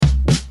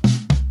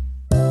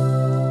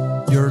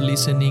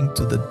listening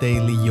to the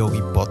Daily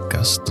Yogi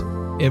Podcast.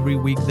 Every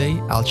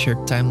weekday, I'll share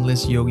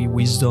timeless yogi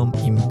wisdom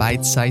in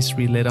bite-sized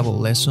relatable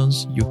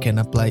lessons you can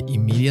apply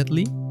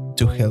immediately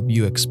to help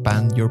you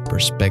expand your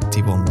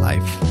perspective on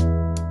life.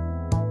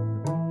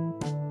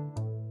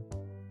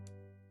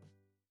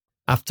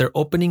 After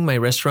opening my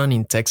restaurant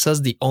in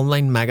Texas, the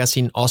online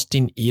magazine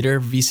Austin Eater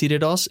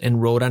visited us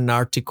and wrote an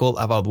article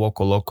about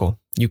Woco Loco.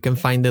 You can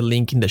find the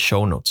link in the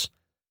show notes.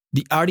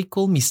 The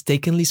article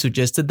mistakenly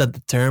suggested that the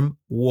term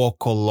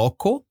Woco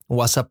Loco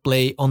was a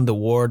play on the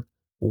word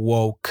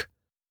woke.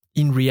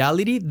 In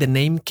reality, the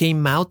name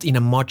came out in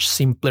a much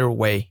simpler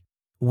way.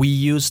 We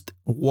used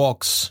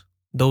woks,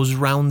 those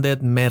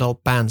rounded metal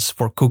pans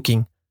for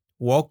cooking.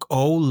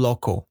 Wok-o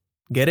loco.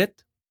 Get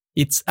it?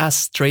 It's as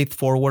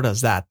straightforward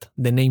as that.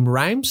 The name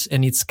rhymes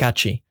and it's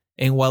catchy.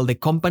 And while the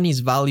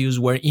company's values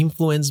were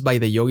influenced by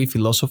the yogi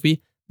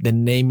philosophy, the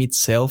name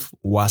itself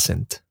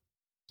wasn't.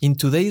 In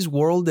today's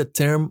world, the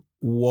term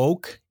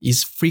woke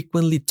is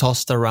frequently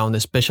tossed around,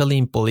 especially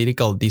in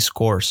political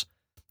discourse.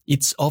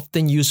 It's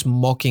often used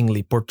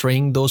mockingly,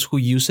 portraying those who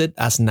use it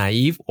as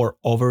naive or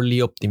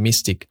overly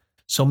optimistic.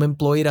 Some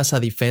employ it as a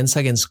defense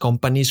against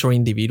companies or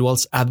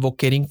individuals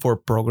advocating for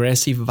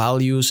progressive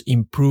values,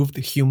 improved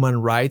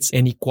human rights,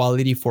 and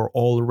equality for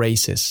all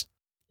races.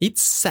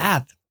 It's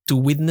sad to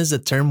witness the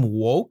term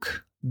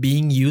woke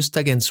being used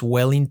against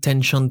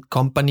well-intentioned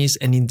companies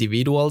and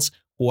individuals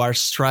who are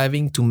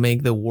striving to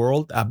make the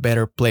world a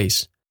better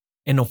place.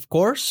 And of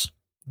course,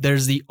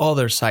 there's the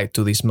other side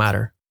to this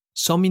matter.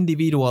 Some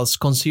individuals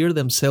consider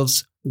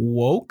themselves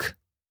woke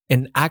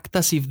and act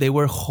as if they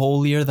were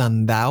holier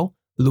than thou,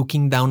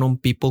 looking down on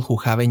people who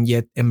haven't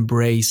yet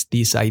embraced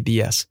these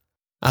ideas.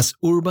 As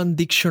Urban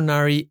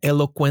Dictionary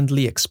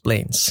eloquently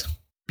explains,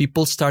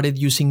 people started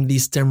using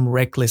this term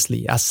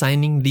recklessly,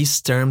 assigning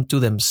this term to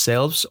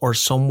themselves or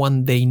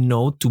someone they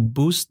know to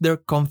boost their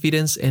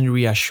confidence and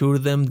reassure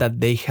them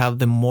that they have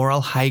the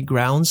moral high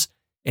grounds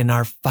and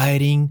are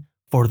fighting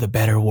for the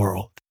better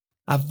world.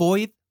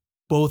 Avoid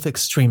both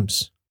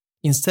extremes.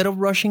 Instead of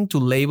rushing to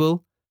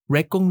label,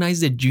 recognize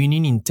the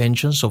genuine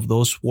intentions of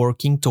those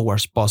working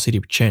towards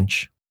positive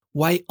change.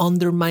 Why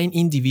undermine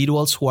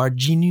individuals who are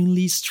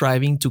genuinely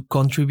striving to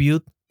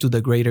contribute to the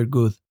greater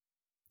good?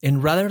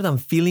 And rather than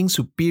feeling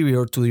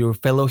superior to your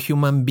fellow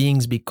human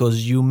beings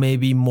because you may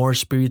be more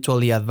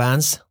spiritually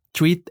advanced,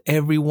 treat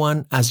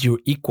everyone as your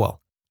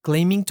equal.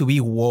 Claiming to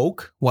be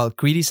woke while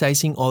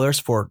criticizing others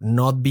for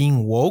not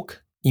being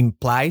woke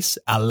implies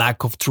a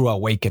lack of true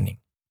awakening.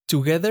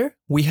 Together,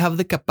 we have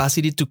the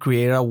capacity to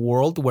create a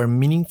world where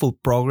meaningful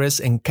progress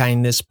and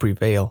kindness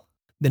prevail.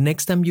 The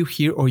next time you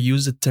hear or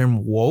use the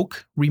term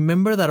woke,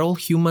 remember that all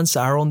humans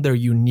are on their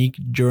unique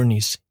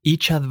journeys,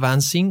 each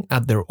advancing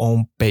at their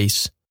own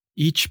pace.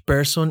 Each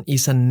person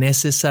is a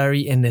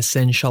necessary and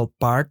essential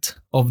part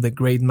of the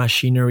great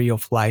machinery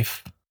of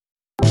life.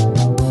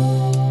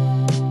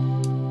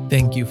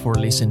 Thank you for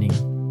listening.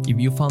 If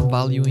you found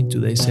value in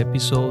today's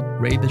episode,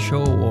 rate the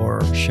show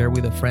or share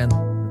with a friend.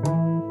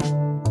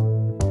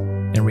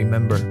 And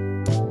remember,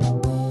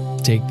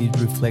 take this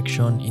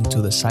reflection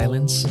into the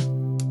silence,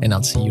 and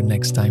I'll see you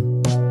next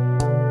time.